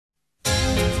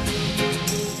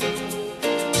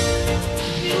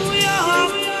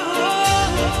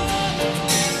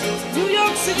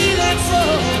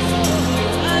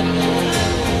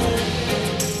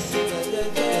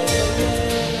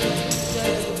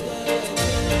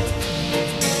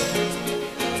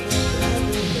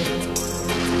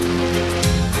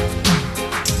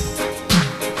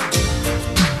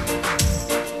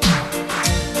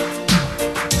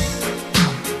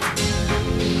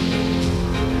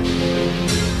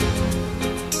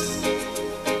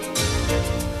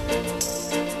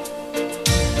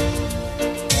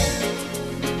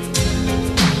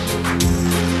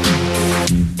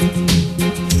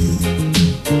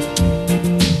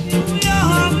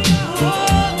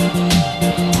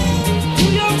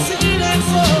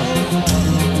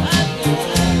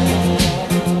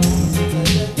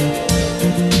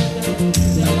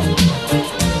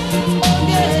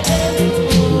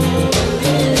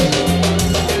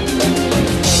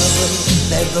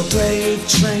great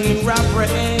train robbery.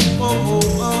 Oh, oh,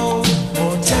 oh.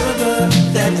 More terrible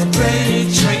than the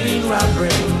great train robbery.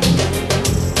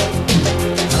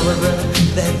 Terrible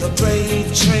than the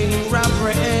great train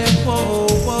robbery. Oh,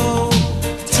 oh.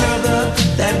 Terrible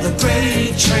than the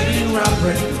great train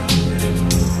robbery.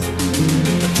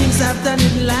 The things I've done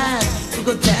in life will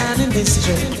go down in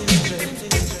history.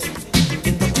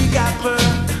 In the Big Apple,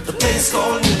 the place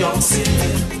called New York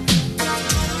City.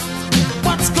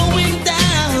 What's going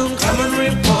down? Come and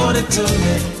report it to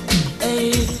me.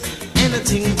 Hey,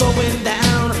 anything going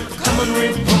down? Come and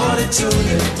report it to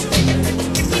me.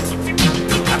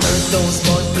 I heard those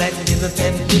boys planning in the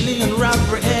 10 billion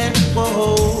robbery.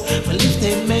 Whoa, well if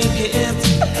they make it,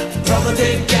 brother,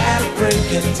 they gotta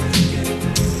break it.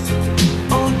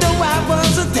 Although I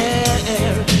wasn't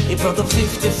there, it brought the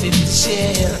 50-50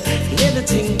 share.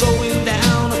 Anything going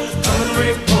down? Come and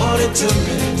report it to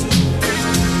me.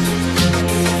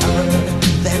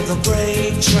 Than the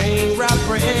great train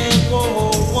robbery.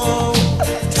 Whoa, whoa.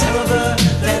 Terrible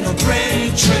than the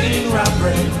great train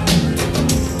robbery.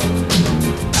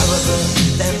 Terrible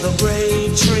than the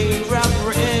great train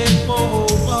robbery. Whoa,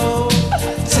 whoa.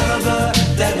 Terrible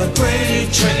than the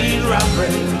great train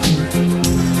robbery.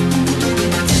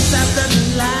 Things I've done in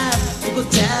life will go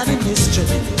down in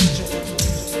history.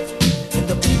 In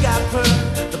the Big Apple,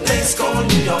 the place called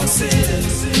New York City.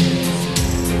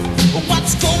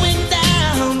 What's going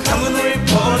down? Come and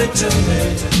report it to me.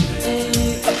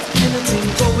 Hey, anything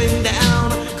going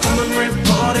down? Come and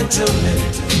report it to me.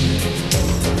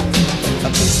 A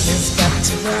business got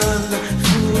to run,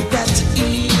 food got to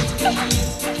eat.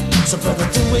 So brother,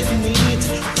 do it neat.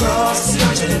 Cross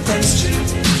 110th Street.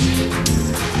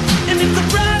 And if the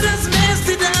brothers messed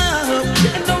it up,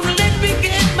 and don't let me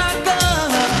get my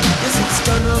gun, yes, it's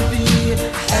gonna be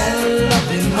hell up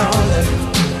in all.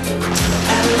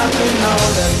 Up in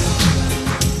order.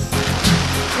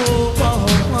 Oh, oh,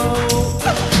 oh.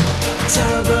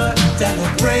 Terrible than a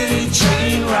great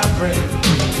train robbery.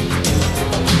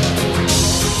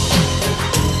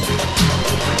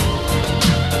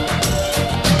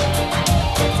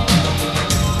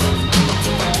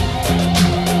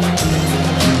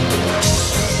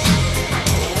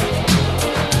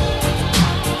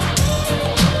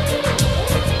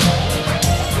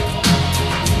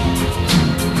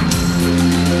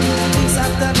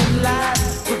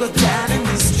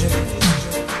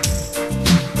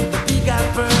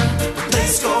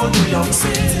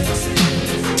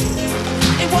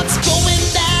 What's going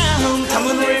down? Come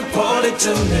and report it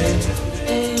to me.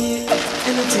 Hey,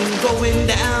 anything going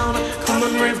down? Come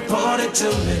and report it to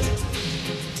me.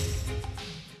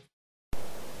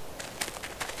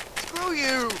 Screw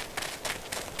you!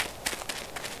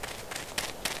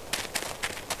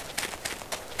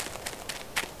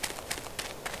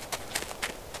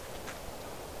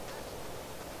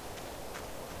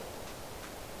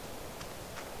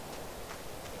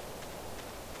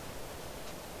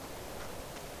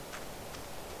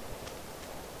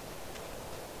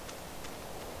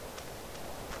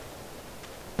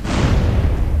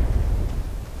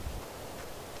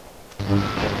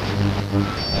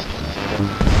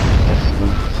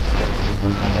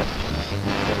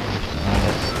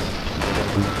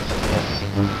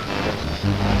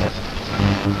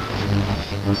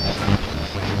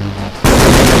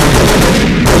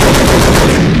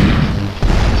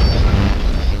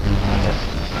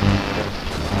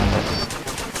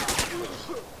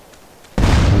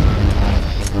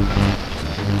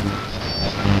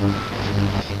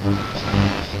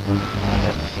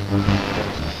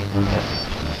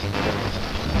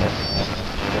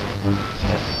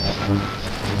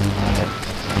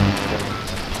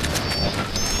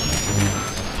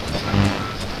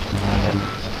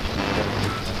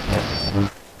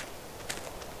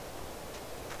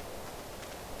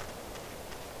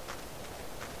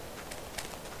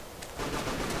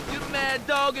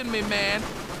 Dogging me, man.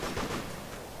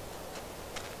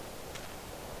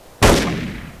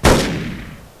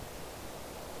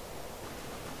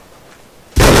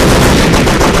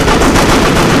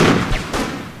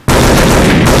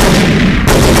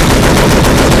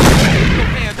 Your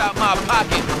hands out my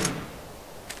pocket.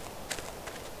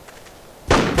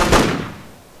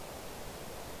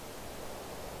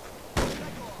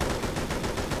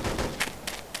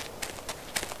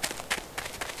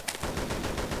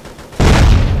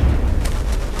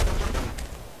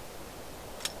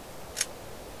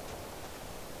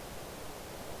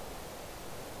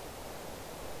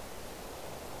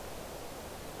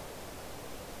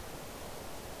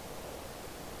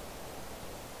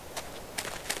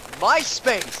 My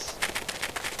space!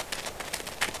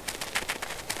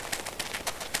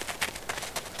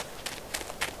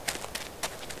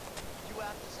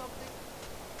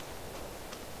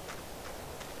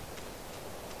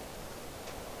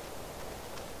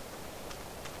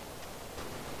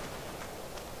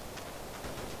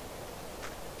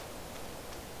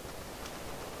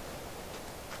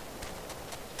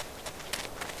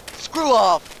 Screw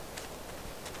off!